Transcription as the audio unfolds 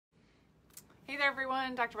Hey there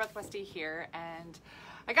everyone, Dr. Beth Westy here, and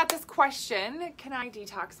I got this question, can I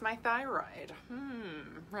detox my thyroid?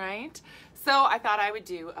 Right? So I thought I would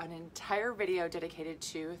do an entire video dedicated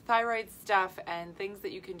to thyroid stuff and things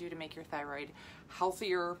that you can do to make your thyroid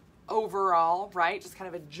healthier overall, right? Just kind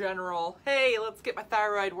of a general, hey, let's get my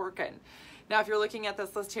thyroid working. Now, if you're looking at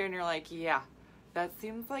this list here and you're like, yeah, that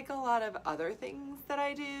seems like a lot of other things that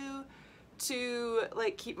I do to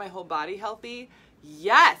like keep my whole body healthy.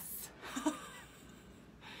 Yes.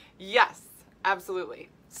 Yes, absolutely.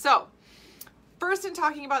 So first, in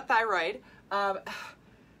talking about thyroid, a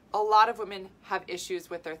lot of women have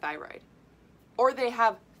issues with their thyroid, or they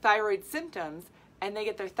have thyroid symptoms and they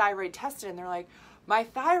get their thyroid tested and they're like, my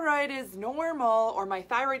thyroid is normal, or my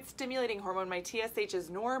thyroid stimulating hormone, my TSH,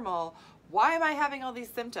 is normal. Why am I having all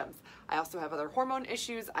these symptoms? I also have other hormone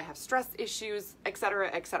issues. I have stress issues, et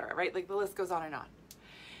cetera, right? Like the list goes on and on.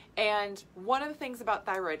 And one of the things about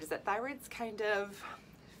thyroid is that thyroid's kind of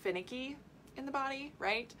finicky in the body,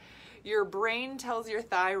 right? Your brain tells your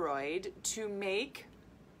thyroid to make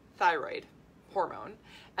thyroid hormone,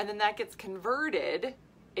 and then that gets converted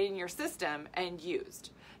in your system and used.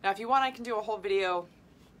 Now, if you want, I can do a whole video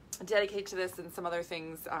dedicated to this and some other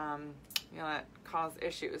things that cause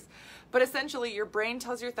issues. But essentially, your brain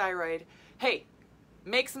tells your thyroid, hey,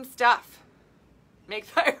 make some stuff, make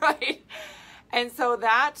thyroid. And so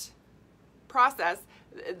that process,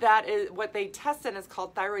 that is what they test in, is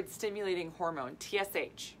called thyroid stimulating hormone,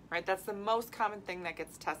 TSH, right? That's the most common thing that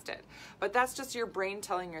gets tested. But that's just your brain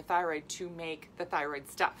telling your thyroid to make the thyroid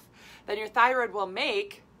stuff. Then your thyroid will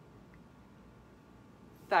make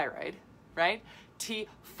thyroid, right?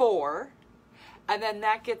 T4, and then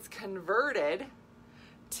that gets converted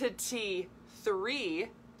to T3,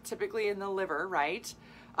 typically in the liver, right?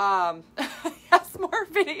 Yes, more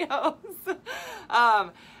videos.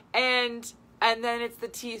 And then it's the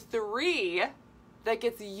T3 that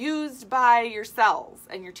gets used by your cells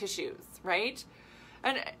and your tissues, right?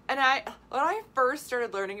 And when I first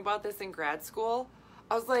started learning about this in grad school,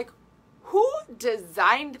 I was like, who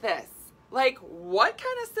designed this? Like, what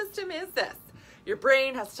kind of system is this? Your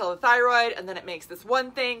brain has to tell the thyroid, and then it makes this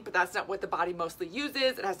one thing, but that's not what the body mostly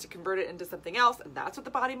uses. It has to convert it into something else, and that's what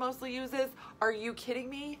the body mostly uses. Are you kidding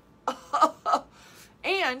me?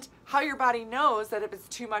 And how your body knows that if it's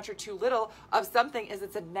too much or too little of something is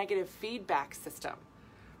it's a negative feedback system,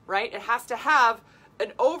 right? It has to have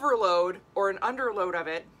an overload or an underload of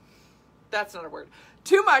it. That's not a word.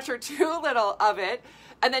 Too much or too little of it.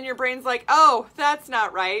 And then your brain's like, oh, that's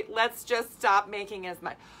not right. Let's just stop making as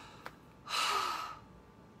much.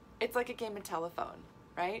 It's like a game of telephone,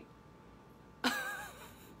 right?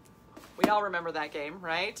 We all remember that game,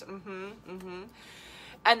 right?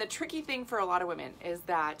 And the tricky thing for a lot of women is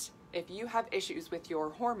that if you have issues with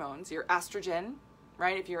your hormones, your estrogen,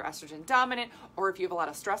 right? If you're estrogen dominant, or if you have a lot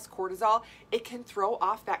of stress, cortisol, it can throw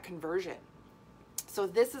off that conversion. So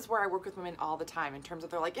this is where I work with women all the time in terms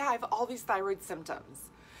of, they're like, yeah, I have all these thyroid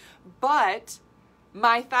symptoms, but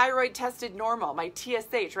my thyroid tested normal, my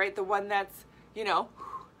TSH, right? The one that's,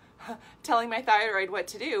 telling my thyroid what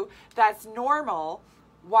to do, that's normal.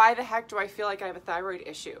 Why the heck do I feel like I have a thyroid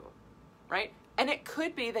issue, right? And it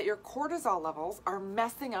could be that your cortisol levels are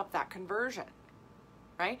messing up that conversion,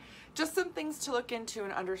 right? Just some things to look into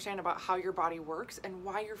and understand about how your body works and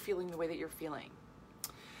why you're feeling the way that you're feeling.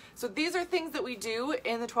 So these are things that we do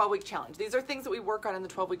in the 12-week challenge. These are things that we work on in the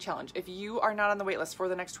 12-week challenge. If you are not on the waitlist for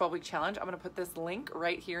the next 12-week challenge, I'm going to put this link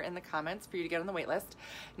right here in the comments for you to get on the waitlist.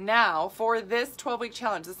 Now, for this 12-week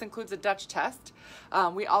challenge, this includes a Dutch test.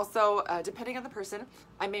 We also, depending on the person,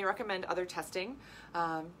 I may recommend other testing,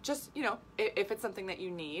 just, if it's something that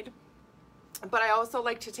you need. But I also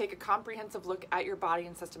like to take a comprehensive look at your body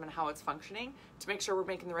and system and how it's functioning to make sure we're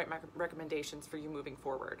making the right recommendations for you moving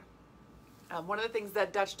forward. One of the things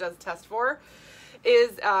that Dutch does test for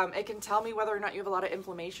is it can tell me whether or not you have a lot of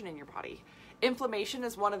inflammation in your body. Inflammation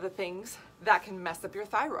is one of the things that can mess up your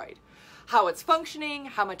thyroid. How it's functioning,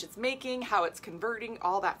 how much it's making, how it's converting,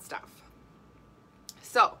 all that stuff.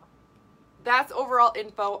 So that's overall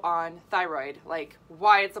info on thyroid, like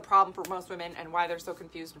why it's a problem for most women and why they're so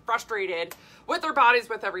confused and frustrated with their bodies,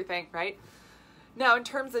 with everything, right? Now, in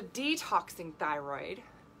terms of detoxing thyroid,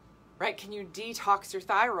 right? Can you detox your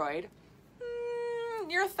thyroid?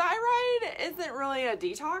 Your thyroid isn't really a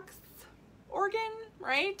detox organ,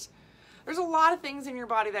 right? There's a lot of things in your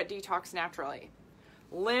body that detox naturally.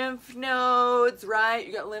 Lymph nodes, right?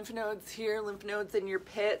 You got lymph nodes here, lymph nodes in your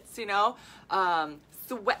pits,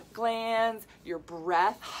 sweat glands, your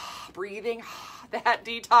breath, breathing, that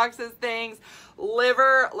detoxes things.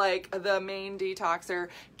 Liver, like the main detoxer.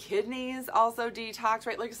 Kidneys also detox,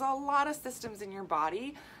 right? Like, there's a lot of systems in your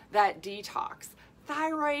body that detox.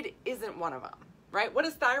 Thyroid isn't one of them, right? What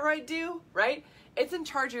does thyroid do, right? It's in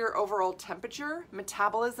charge of your overall temperature,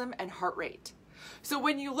 metabolism, and heart rate. So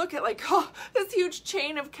when you look at like, oh, this huge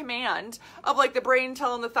chain of command of like the brain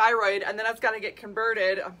telling the thyroid, and then it's got to get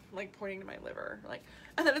converted, I'm like pointing to my liver, like,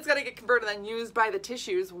 and then it's got to get converted and used by the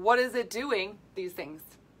tissues. What is it doing? These things.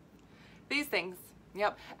 These things.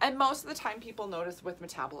 Yep. And most of the time people notice with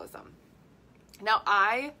metabolism. Now,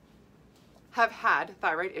 I have had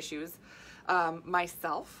thyroid issues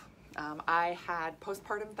myself. I had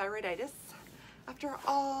postpartum thyroiditis after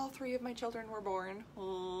all 3 of my children were born,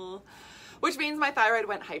 which means my thyroid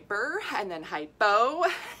went hyper and then hypo,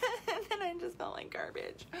 and then I just felt like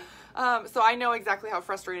garbage. So I know exactly how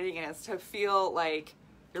frustrating it is to feel like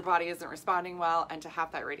your body isn't responding well and to have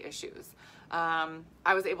thyroid issues.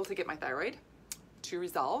 I was able to get my thyroid to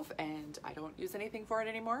resolve, and I don't use anything for it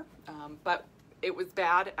anymore, but it was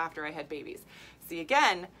bad after I had babies. See,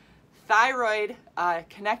 again, thyroid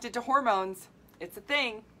connected to hormones, it's a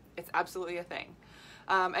thing. It's absolutely a thing.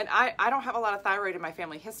 And I don't have a lot of thyroid in my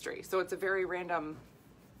family history, so it's a very random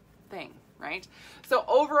thing, right? So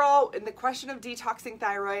overall, in the question of detoxing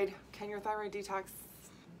thyroid, can your thyroid detox?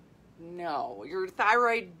 No, your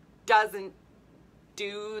thyroid doesn't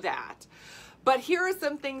do that. But here are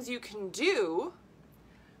some things you can do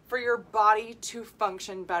for your body to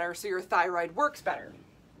function better so your thyroid works better.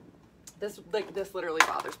 This literally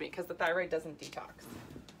bothers me because the thyroid doesn't detox.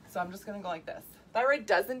 So I'm just gonna go like this. Thyroid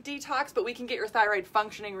doesn't detox, but we can get your thyroid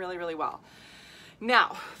functioning really, really well.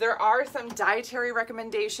 Now, there are some dietary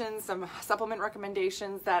recommendations, some supplement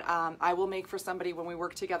recommendations that I will make for somebody when we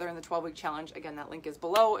work together in the 12-week challenge. Again, that link is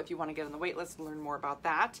below if you want to get on the wait list and learn more about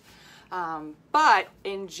that. But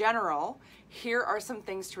in general, here are some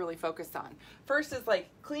things to really focus on. First is like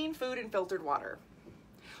clean food and filtered water.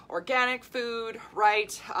 Organic food,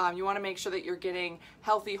 right? You want to make sure that you're getting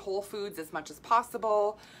healthy whole foods as much as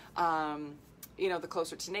possible. You know, the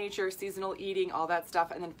closer to nature, seasonal eating, all that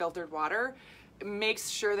stuff, and then filtered water makes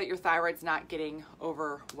sure that your thyroid's not getting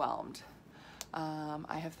overwhelmed.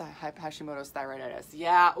 I have Hashimoto's thyroiditis.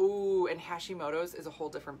 Yeah, ooh, and Hashimoto's is a whole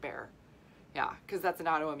different bear. Yeah, because that's an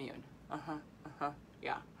autoimmune.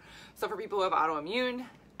 Yeah. So for people who have autoimmune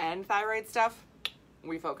and thyroid stuff,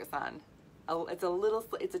 we focus on.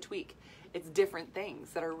 It's a tweak. It's different things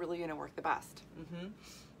that are really going to work the best.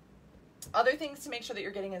 Other things to make sure that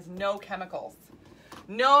you're getting is no chemicals.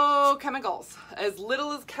 No chemicals. As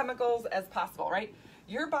little as chemicals as possible, right?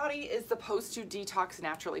 Your body is supposed to detox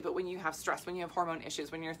naturally, but when you have stress, when you have hormone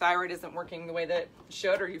issues, when your thyroid isn't working the way that it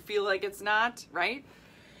should, or you feel like it's not, right?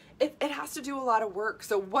 It has to do a lot of work.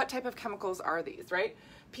 So what type of chemicals are these, right?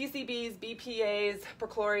 PCBs, BPAs,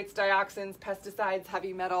 perchlorates, dioxins, pesticides,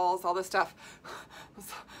 heavy metals, all this stuff.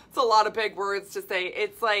 It's a lot of big words to say.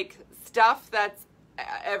 It's like stuff that's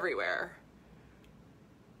everywhere.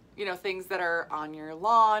 You know, things that are on your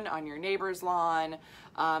lawn, on your neighbor's lawn,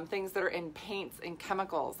 things that are in paints and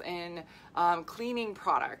chemicals, in cleaning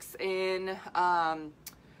products, in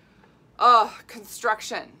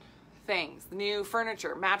construction things, new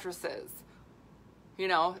furniture, mattresses, you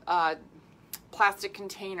know, plastic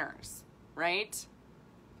containers, right?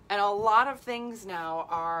 And a lot of things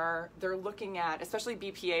now they're looking at, especially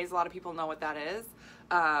BPAs, a lot of people know what that is.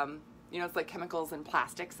 You know, it's like chemicals and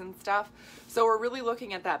plastics and stuff. So we're really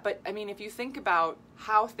looking at that. But I mean, if you think about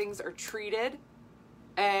how things are treated,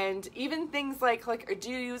 and even things like do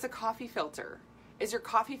you use a coffee filter? Is your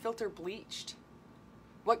coffee filter bleached?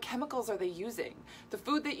 What chemicals are they using? The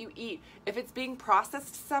food that you eat, if it's being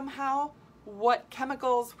processed somehow, what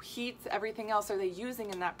chemicals, heats, everything else are they using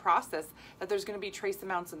in that process that there's going to be trace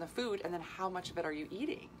amounts in the food, and then how much of it are you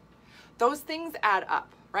eating? Those things add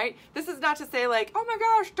up, right? This is not to say like, oh my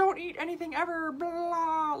gosh, don't eat anything ever, blah, blah,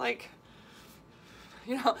 blah. Like,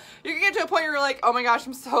 you know, you can get to a point where you're like, oh my gosh,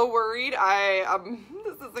 I'm so worried.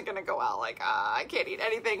 This isn't going to go well. Like, I can't eat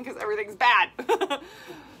anything because everything's bad.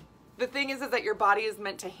 The thing is that your body is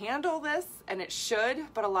meant to handle this, and it should,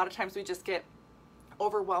 but a lot of times we just get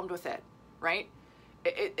overwhelmed with it, right?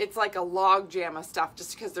 It's like a log jam of stuff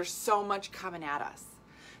just because there's so much coming at us.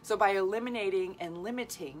 So by eliminating and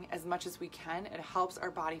limiting as much as we can, it helps our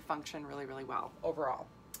body function really, really well overall.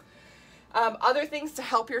 Other things to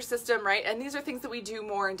help your system, right? And these are things that we do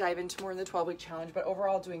more and dive into more in the 12-week challenge, but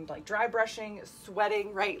overall doing like dry brushing,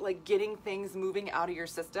 sweating, right? Like getting things moving out of your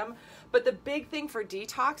system. But the big thing for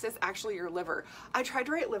detox is actually your liver. I tried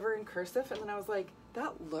to write liver in cursive, and then I was like,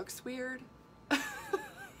 that looks weird. So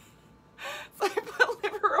I put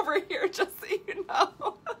liver over here just so you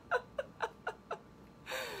know.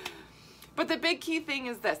 But the big key thing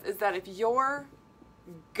is this, is that if your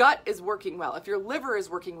gut is working well, if your liver is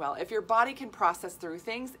working well, if your body can process through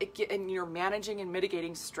things, and you're managing and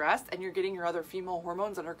mitigating stress, and you're getting your other female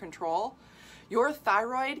hormones under control, your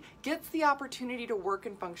thyroid gets the opportunity to work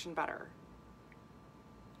and function better.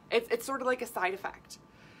 It's sort of like a side effect.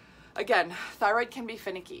 Again, thyroid can be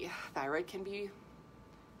finicky. Thyroid can be,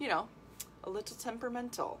 you know, a little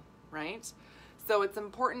temperamental, right? So it's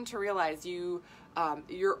important to realize your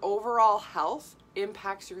overall health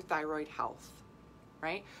impacts your thyroid health,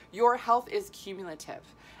 right? Your health is cumulative,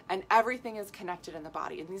 and everything is connected in the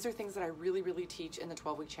body. And these are things that I really, really teach in the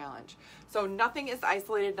 12-week challenge. So nothing is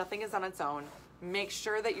isolated, nothing is on its own. Make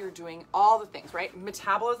sure that you're doing all the things, right?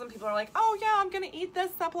 Metabolism, people are like, oh yeah, I'm gonna eat this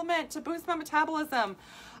supplement to boost my metabolism.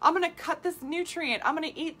 I'm gonna cut this nutrient. I'm gonna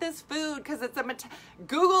eat this food because it's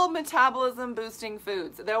Google metabolism boosting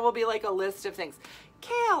foods. There will be like a list of things.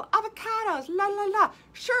 Kale, avocados, la la la.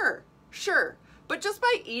 Sure. But just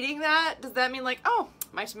by eating that, does that mean like, oh,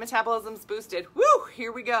 my metabolism's boosted? Woo,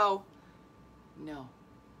 here we go. No,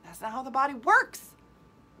 that's not how the body works.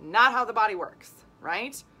 Not how the body works,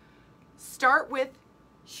 right? Start with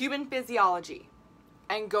human physiology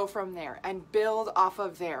and go from there and build off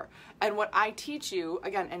of there. And what I teach you,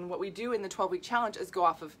 again, and what we do in the 12-week challenge is go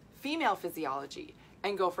off of female physiology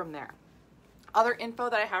and go from there. Other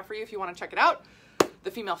info that I have for you if you want to check it out.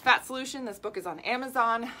 The Female Fat Solution, this book is on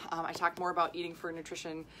Amazon. I talk more about eating for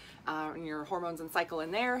nutrition and your hormones and cycle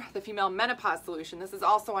in there. The Female Menopause Solution, this is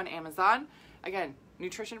also on Amazon. Again,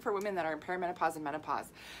 nutrition for women that are in perimenopause and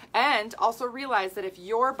menopause. And also realize that if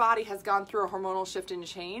your body has gone through a hormonal shift and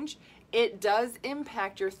change, it does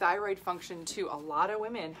impact your thyroid function too. A lot of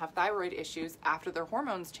women have thyroid issues after their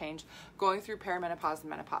hormones change, going through perimenopause and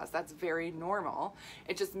menopause. That's very normal.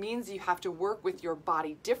 It just means you have to work with your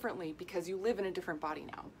body differently because you live in a different body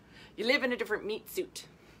now. You live in a different meat suit.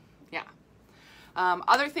 Yeah.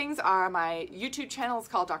 Other things are my YouTube channel is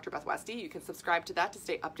called Dr. Beth Westy. You can subscribe to that to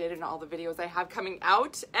stay updated on all the videos I have coming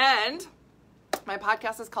out. And my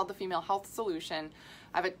podcast is called The Female Health Solution.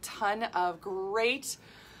 I have a ton of great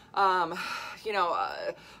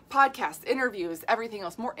podcasts, interviews, everything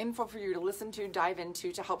else, more info for you to listen to, dive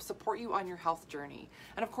into, to help support you on your health journey.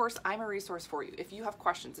 And of course, I'm a resource for you. If you have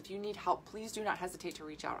questions, if you need help, please do not hesitate to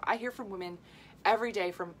reach out. I hear from women every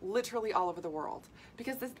day from literally all over the world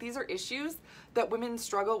because these are issues that women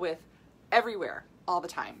struggle with everywhere, all the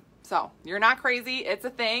time. So you're not crazy. It's a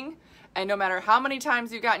thing. And no matter how many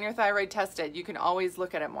times you've gotten your thyroid tested, you can always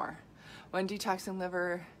look at it more. When detoxing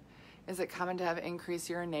liver, is it common to have increased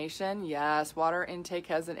urination? Yes, water intake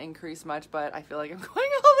hasn't increased much, but I feel like I'm going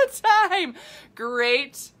all the time.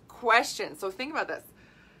 Great question. So think about this.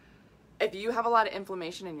 If you have a lot of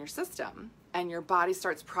inflammation in your system and your body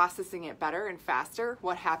starts processing it better and faster,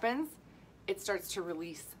 what happens? It starts to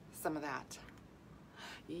release some of that.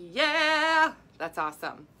 Yeah, that's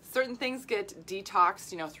awesome. Certain things get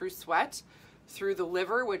detoxed, through sweat, through the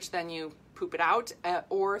liver, which then you poop it out,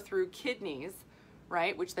 or through kidneys,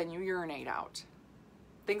 right? Which then you urinate out.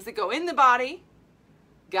 Things that go in the body,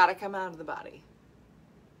 gotta come out of the body.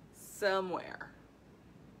 Somewhere.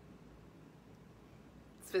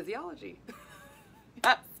 It's physiology.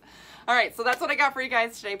 Yes. All right, so that's what I got for you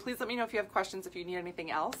guys today. Please let me know if you have questions, if you need anything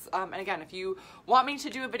else. And again, if you want me to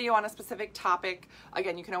do a video on a specific topic,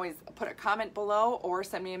 again, you can always put a comment below or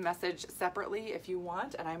send me a message separately if you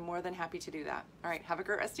want, and I'm more than happy to do that. All right, have a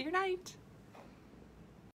great rest of your night.